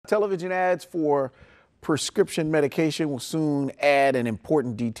television ads for prescription medication will soon add an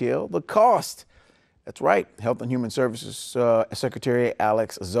important detail: the cost. That's right. Health and Human Services Secretary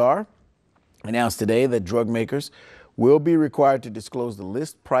Alex Azar announced today that drug makers will be required to disclose the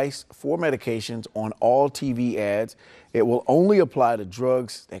list price for medications on all TV ads. It will only apply to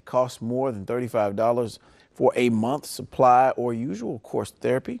drugs that cost more than $35 for a month's supply or usual course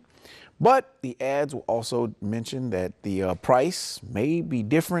therapy. But the ads will also mention that the price may be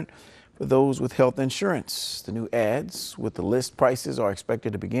different for those with health insurance. The new ads with the list prices are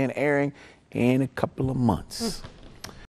expected to begin airing in a couple of months.